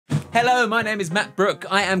Hello, my name is Matt Brook.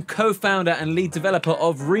 I am co-founder and lead developer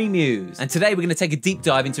of ReMuse. And today we're going to take a deep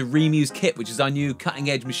dive into ReMuse Kit, which is our new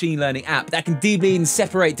cutting-edge machine learning app that can deeply and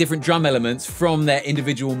separate different drum elements from their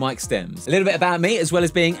individual mic stems. A little bit about me, as well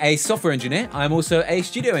as being a software engineer, I am also a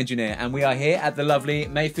studio engineer, and we are here at the lovely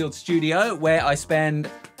Mayfield studio, where I spend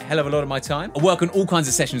a hell of a lot of my time. I work on all kinds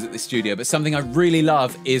of sessions at this studio, but something I really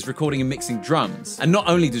love is recording and mixing drums. And not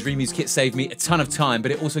only does ReMuse Kit save me a ton of time, but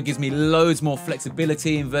it also gives me loads more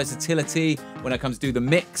flexibility and versatility when I come to do the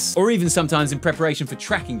mix, or even sometimes in preparation for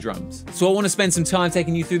tracking drums. So I want to spend some time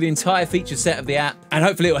taking you through the entire feature set of the app, and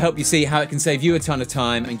hopefully it will help you see how it can save you a ton of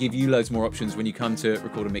time and give you loads more options when you come to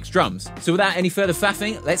record and mix drums. So without any further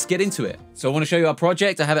faffing, let's get into it. So I want to show you our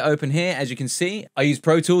project. I have it open here, as you can see. I use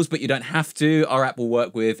Pro Tools, but you don't have to. Our app will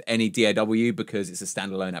work with any DAW because it's a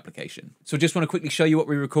standalone application. So I just want to quickly show you what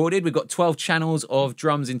we recorded. We've got 12 channels of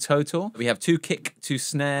drums in total. We have 2 kick, 2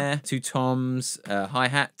 snare, 2 toms,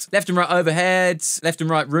 hi-hat, left and right overheads, left and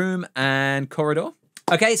right room, and corridor.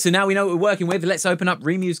 Okay, so now we know what we're working with. Let's open up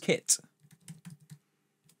ReMuse Kit.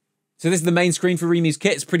 So this is the main screen for ReMuse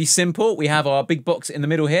Kit. It's pretty simple. We have our big box in the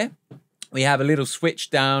middle here. We have a little switch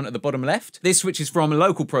down at the bottom left. This switches from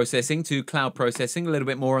local processing to cloud processing. A little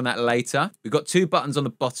bit more on that later. We've got 2 buttons on the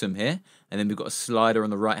bottom here, and then we've got a slider on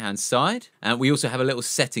the right-hand side. And we also have a little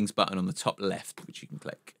settings button on the top left, which you can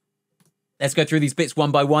click. Let's go through these bits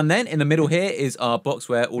one by one then. In the middle here is our box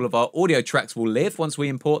where all of our audio tracks will live once we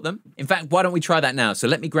import them. In fact, why don't we try that now? So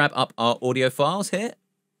let me grab up our audio files here.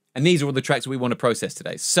 And these are all the tracks that we want to process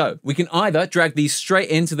today. So we can either drag these straight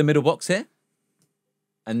into the middle box here,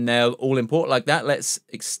 and they'll all import like that. Let's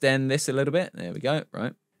extend this a little bit. There we go,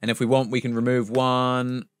 right? And if we want, we can remove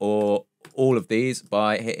one or all of these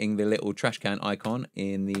by hitting the little trash can icon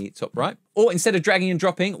in the top right. Or instead of dragging and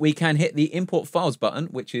dropping, we can hit the import files button,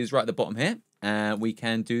 which is right at the bottom here. And we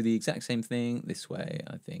can do the exact same thing this way.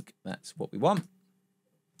 I think that's what we want.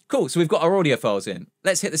 Cool, so we've got our audio files in.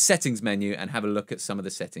 Let's hit the settings menu and have a look at some of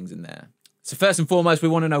the settings in there. So first and foremost, we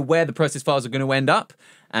want to know where the process files are going to end up.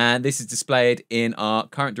 And this is displayed in our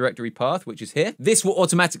current directory path, which is here. This will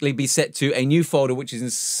automatically be set to a new folder, which is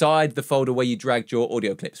inside the folder where you dragged your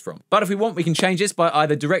audio clips from. But if we want, we can change this by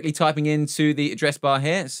either directly typing into the address bar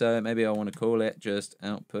here. So maybe I want to call it just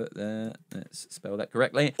output there. Let's spell that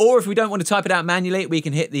correctly. Or if we don't want to type it out manually, we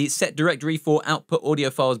can hit the set directory for output audio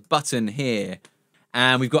files button here.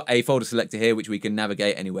 And we've got a folder selector here, which we can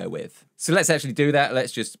navigate anywhere with. So let's actually do that.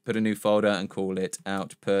 Let's just put a new folder and call it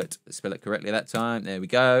output. Spell it correctly that time. There we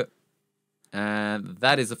go. And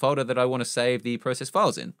that is the folder that I want to save the process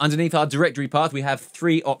files in. Underneath our directory path, we have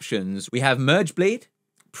 3 options. We have merge bleed,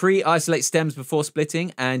 pre-isolate stems before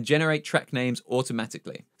splitting, and generate track names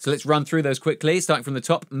automatically. So let's run through those quickly, starting from the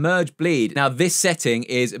top. Merge bleed. Now this setting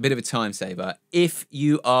is a bit of a time saver. If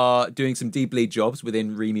you are doing some debleed jobs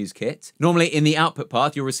within ReMuse Kit, normally in the output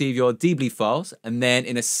path, you'll receive your debleed files, and then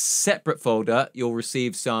in a separate folder, you'll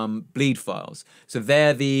receive some bleed files. So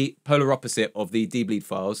they're the polar opposite of the debleed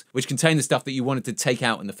files, which contain the stuff that you wanted to take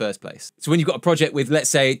out in the first place. So when you've got a project with, let's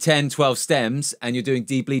say, 10, 12 stems, and you're doing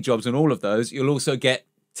debleed jobs on all of those, you'll also get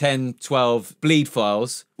 10, 12 bleed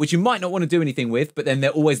files, which you might not want to do anything with, but then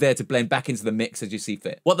they're always there to blend back into the mix as you see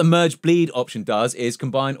fit. What the merge bleed option does is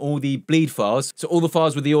combine all the bleed files, so all the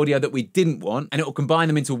files with the audio that we didn't want, and it will combine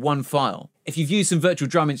them into one file. If you've used some virtual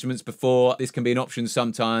drum instruments before, this can be an option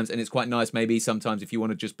sometimes, and it's quite nice maybe sometimes if you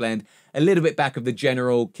want to just blend a little bit back of the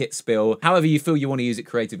general kit spill, however you feel you want to use it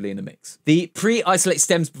creatively in the mix. The pre-isolate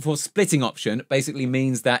stems before splitting option basically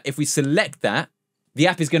means that if we select that, the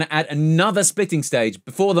app is going to add another splitting stage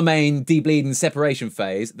before the main debleed and separation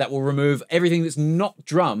phase that will remove everything that's not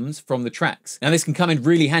drums from the tracks. Now this can come in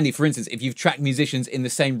really handy, for instance, if you've tracked musicians in the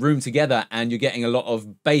same room together and you're getting a lot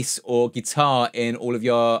of bass or guitar in all of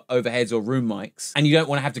your overheads or room mics, and you don't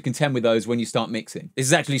want to have to contend with those when you start mixing. This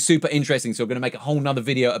is actually super interesting, so we're going to make a whole nother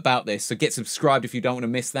video about this, so get subscribed if you don't want to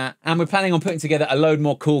miss that. And we're planning on putting together a load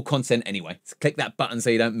more cool content anyway. So click that button so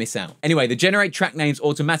you don't miss out. Anyway, the generate track names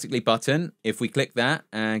automatically button, if we click that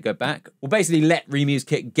and go back, we'll basically let ReMuse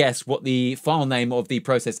Kit guess what the file name of the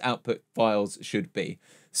process output files should be.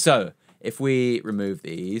 So if we remove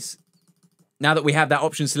these, now that we have that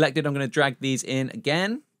option selected, I'm going to drag these in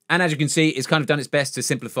again. And as you can see, it's kind of done its best to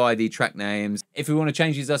simplify the track names. If we want to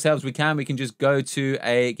change these ourselves, we can. We can just go to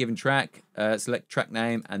a given track, select track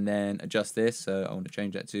name, and then adjust this. So I want to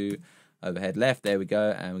change that to overhead left. There we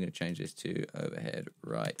go. And we're going to change this to overhead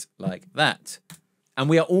right, like that. and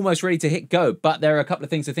we are almost ready to hit go, but there are a couple of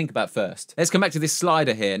things to think about first. Let's come back to this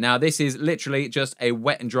slider here. Now, this is literally just a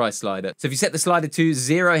wet and dry slider. So if you set the slider to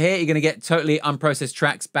 0 here, you're gonna get totally unprocessed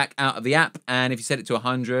tracks back out of the app, and if you set it to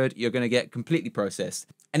 100, you're gonna get completely processed.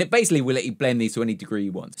 And it basically will let you blend these to any degree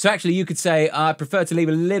you want. So actually you could say, I prefer to leave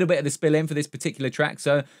a little bit of the spill in for this particular track.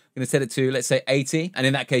 So I'm gonna set it to, let's say 80. And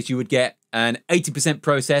in that case, you would get an 80%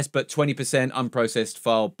 processed, but 20% unprocessed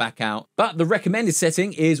file back out. But the recommended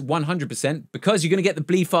setting is 100% because you're gonna get the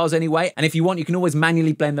bleed files anyway. And if you want, you can always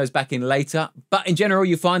manually blend those back in later. But in general,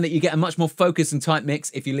 you find that you get a much more focused and tight mix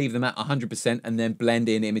if you leave them at 100% and then blend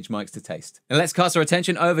in image mics to taste. Now let's cast our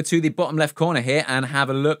attention over to the bottom left corner here and have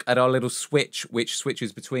a look at our little switch, which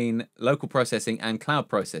switches between local processing and cloud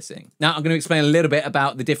processing. Now I'm gonna explain a little bit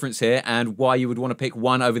about the difference here and why you would wanna pick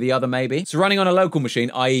one over the other maybe. So running on a local machine,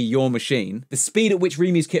 i.e. your machine, the speed at which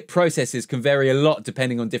ReMuse Kit processes can vary a lot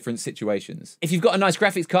depending on different situations. If you've got a nice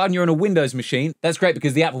graphics card and you're on a Windows machine, that's great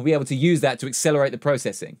because the app will be able to use that to accelerate the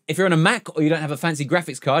processing. If you're on a Mac or you don't have a fancy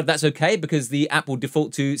graphics card, that's okay because the app will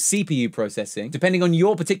default to CPU processing. Depending on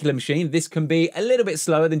your particular machine, this can be a little bit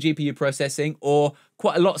slower than GPU processing or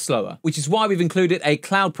quite a lot slower, which is why we've included a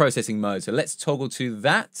cloud processing mode. So let's toggle to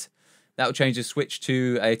that. That will change the switch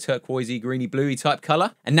to a turquoisey, greeny, bluey type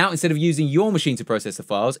color. And now instead of using your machine to process the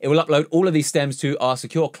files, it will upload all of these stems to our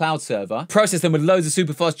secure cloud server, process them with loads of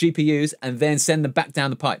super fast GPUs, and then send them back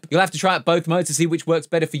down the pipe. You'll have to try out both modes to see which works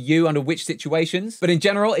better for you under which situations. But in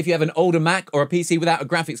general, if you have an older Mac or a PC without a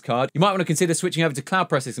graphics card, you might want to consider switching over to cloud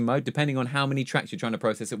processing mode depending on how many tracks you're trying to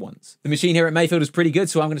process at once. The machine here at Mayfield is pretty good,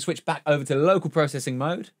 so I'm going to switch back over to local processing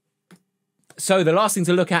mode. So the last thing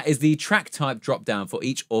to look at is the track type drop-down for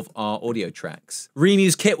each of our audio tracks.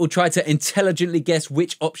 ReMuse Kit will try to intelligently guess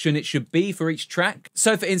which option it should be for each track.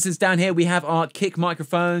 So for instance, down here we have our kick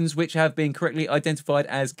microphones, which have been correctly identified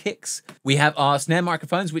as kicks. We have our snare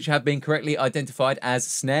microphones, which have been correctly identified as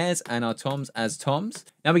snares, and our toms as toms.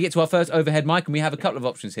 Now we get to our first overhead mic, and we have a couple of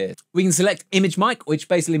options here. We can select image mic, which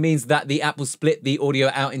basically means that the app will split the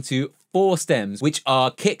audio out into 4 stems, which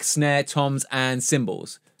are kick, snare, toms, and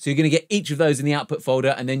cymbals. So you're gonna get each of those in the output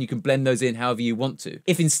folder and then you can blend those in however you want to.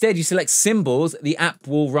 If instead you select cymbals, the app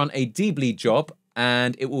will run a debleed job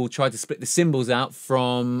and it will try to split the cymbals out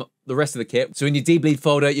from the rest of the kit. So in your debleed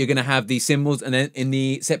folder, you're gonna have the cymbals, and then in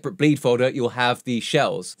the separate bleed folder, you'll have the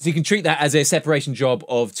shells. So you can treat that as a separation job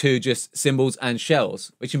of 2 just cymbals and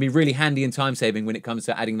shells, which can be really handy and time saving when it comes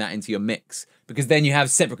to adding that into your mix, because then you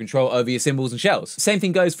have separate control over your cymbals and shells. Same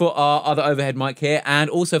thing goes for our other overhead mic here and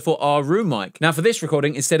also for our room mic. Now for this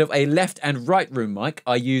recording, instead of a left and right room mic,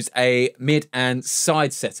 I use a mid and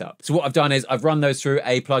side setup. So what I've done is I've run those through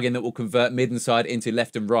a plugin that will convert mid and side into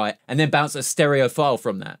left and right and then bounce a stereo file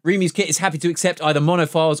from that. ReMuse Kit is happy to accept either mono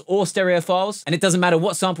files or stereo files, and it doesn't matter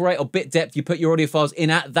what sample rate or bit depth you put your audio files in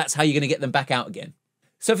at, that's how you're gonna get them back out again.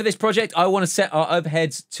 So for this project, I want to set our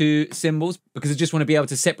overheads to cymbals because I just want to be able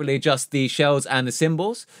to separately adjust the shells and the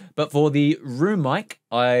cymbals. But for the room mic,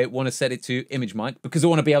 I want to set it to image mic because I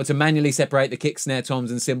want to be able to manually separate the kick, snare,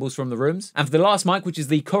 toms, and cymbals from the rooms. And for the last mic, which is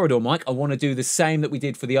the corridor mic, I want to do the same that we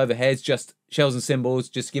did for the overheads, just shells and cymbals,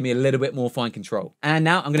 just to give me a little bit more fine control. And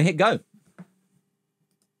now I'm going to hit go.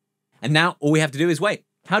 And now all we have to do is wait.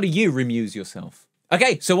 How do you ReMuse yourself?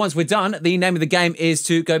 Okay, so once we're done, the name of the game is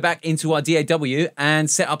to go back into our DAW and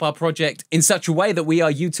set up our project in such a way that we are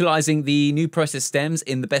utilizing the new process stems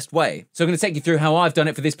in the best way. So I'm going to take you through how I've done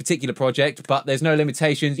it for this particular project, but there's no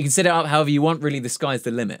limitations. You can set it up however you want, really the sky's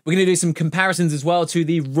the limit. We're going to do some comparisons as well to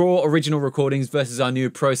the raw original recordings versus our new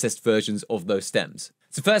processed versions of those stems.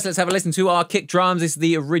 So first, let's have a listen to our kick drums. This is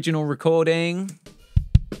the original recording.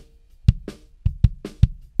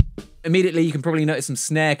 Immediately, you can probably notice some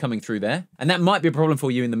snare coming through there, and that might be a problem for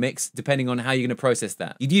you in the mix, depending on how you're going to process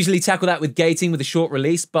that. You'd usually tackle that with gating with a short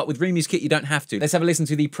release, but with ReMuse Kit, you don't have to. Let's have a listen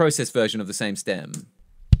to the process version of the same stem.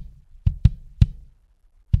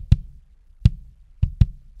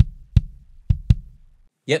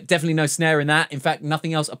 Yep, definitely no snare in that. In fact,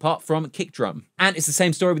 nothing else apart from kick drum. And it's the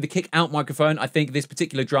same story with the kick out microphone. I think this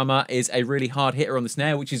particular drummer is a really hard hitter on the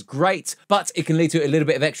snare, which is great, but it can lead to a little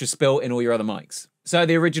bit of extra spill in all your other mics. So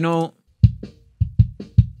the original,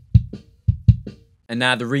 and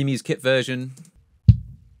now the ReMuse Kit version.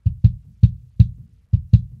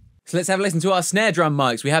 So let's have a listen to our snare drum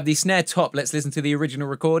mics. We have the snare top. Let's listen to the original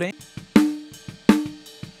recording.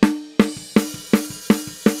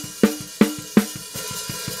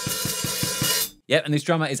 Yep, and this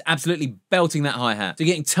drummer is absolutely belting that hi-hat. So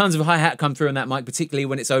you're getting tons of hi-hat come through on that mic, particularly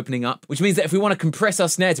when it's opening up, which means that if we want to compress our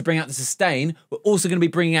snare to bring out the sustain, we're also going to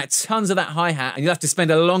be bringing out tons of that hi-hat, and you'll have to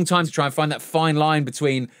spend a long time to try and find that fine line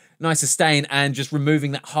between nice sustain and just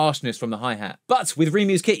removing that harshness from the hi-hat. But with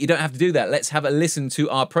ReMuse Kit, you don't have to do that. Let's have a listen to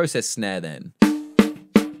our process snare then.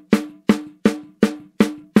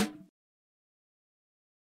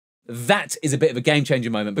 That is a bit of a game changer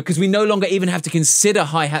moment because we no longer even have to consider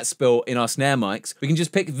hi-hat spill in our snare mics. We can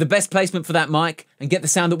just pick the best placement for that mic and get the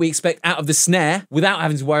sound that we expect out of the snare without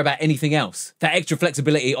having to worry about anything else. That extra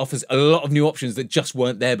flexibility offers a lot of new options that just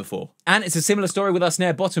weren't there before. And it's a similar story with our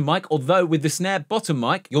snare bottom mic, although with the snare bottom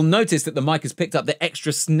mic, you'll notice that the mic has picked up the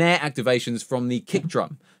extra snare activations from the kick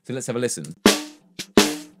drum. So let's have a listen.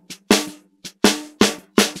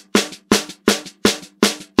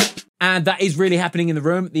 And that is really happening in the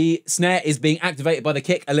room. The snare is being activated by the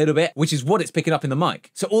kick a little bit, which is what it's picking up in the mic.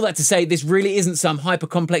 So all that to say, this really isn't some hyper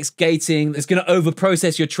complex gating that's gonna over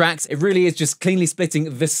process your tracks. It really is just cleanly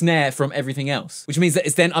splitting the snare from everything else, which means that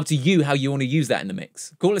it's then up to you how you wanna use that in the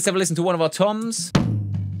mix. Cool, let's have a listen to one of our toms.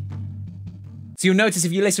 So you'll notice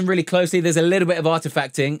if you listen really closely, there's a little bit of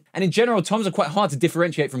artifacting. And in general, toms are quite hard to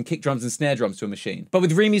differentiate from kick drums and snare drums to a machine. But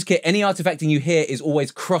with ReMuse Kit, any artifacting you hear is always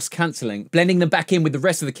cross-cancelling. Blending them back in with the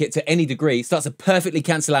rest of the kit to any degree starts to perfectly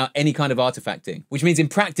cancel out any kind of artifacting. Which means in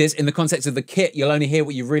practice, in the context of the kit, you'll only hear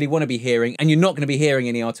what you really want to be hearing, and you're not going to be hearing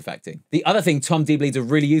any artifacting. The other thing tom D-bleeds are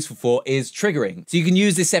really useful for is triggering. So you can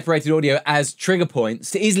use this separated audio as trigger points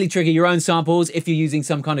to easily trigger your own samples if you're using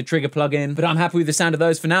some kind of trigger plugin. But I'm happy with the sound of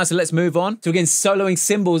those for now, so let's move on. So again, soloing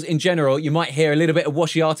cymbals in general, you might hear a little bit of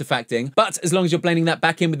washy artifacting, but as long as you're blending that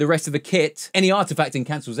back in with the rest of the kit, any artifacting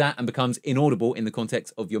cancels out and becomes inaudible in the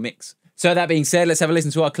context of your mix. So that being said, let's have a listen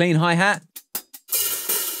to our clean hi-hat.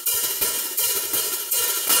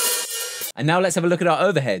 And now let's have a look at our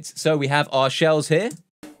overheads. So we have our shells here.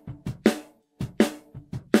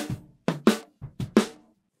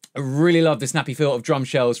 I really love the snappy feel of drum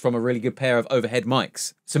shells from a really good pair of overhead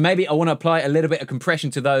mics. So maybe I want to apply a little bit of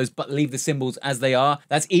compression to those, but leave the cymbals as they are.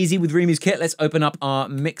 That's easy with ReMuse Kit. Let's open up our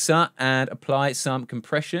mixer and apply some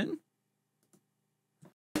compression.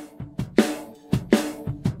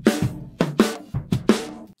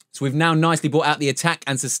 So we've now nicely brought out the attack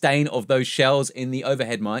and sustain of those shells in the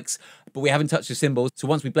overhead mics, but we haven't touched the cymbals. So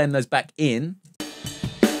once we blend those back in,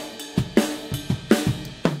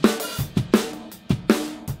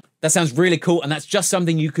 that sounds really cool, and that's just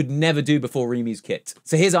something you could never do before ReMuse Kit.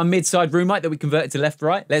 So here's our mid-side room mic that we converted to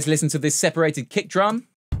left-right. Let's listen to this separated kick drum.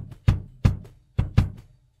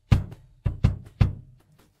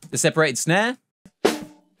 The separated snare.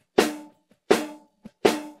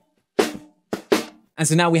 And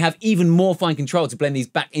so now we have even more fine control to blend these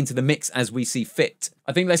back into the mix as we see fit.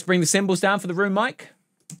 I think let's bring the cymbals down for the room mic.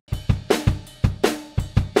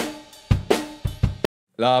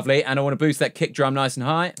 Lovely, and I want to boost that kick drum nice and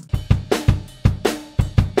high.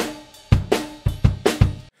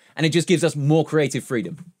 And it just gives us more creative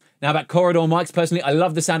freedom. Now about corridor mics, personally, I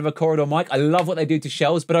love the sound of a corridor mic. I love what they do to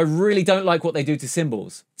shells, but I really don't like what they do to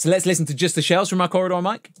cymbals. So let's listen to just the shells from our corridor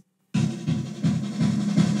mic.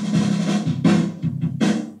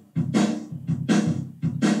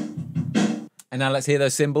 And now let's hear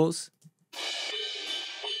those cymbals.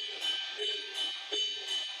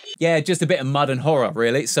 Yeah, just a bit of mud and horror,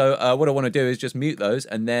 really. So what I want to do is just mute those,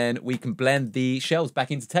 and then we can blend the shells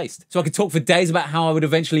back into taste. So I could talk for days about how I would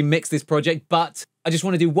eventually mix this project, but I just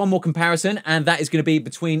want to do one more comparison, and that is going to be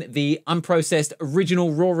between the unprocessed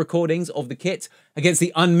original raw recordings of the kit against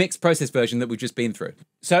the unmixed processed version that we've just been through.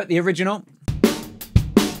 So the original,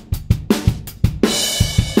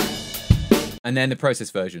 and then the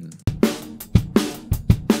processed version.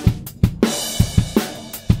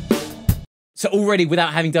 So already,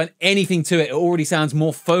 without having done anything to it, it already sounds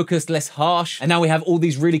more focused, less harsh, and now we have all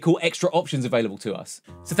these really cool extra options available to us.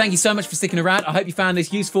 So thank you so much for sticking around. I hope you found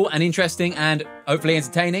this useful and interesting and hopefully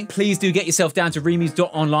entertaining. Please do get yourself down to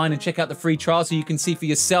remuse.online and check out the free trial so you can see for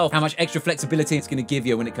yourself how much extra flexibility it's going to give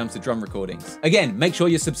you when it comes to drum recordings. Again, make sure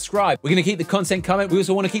you're subscribed. We're going to keep the content coming. We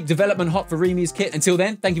also want to keep development hot for ReMuse Kit. Until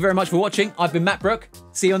then, thank you very much for watching. I've been Matt Brook.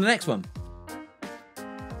 See you on the next one.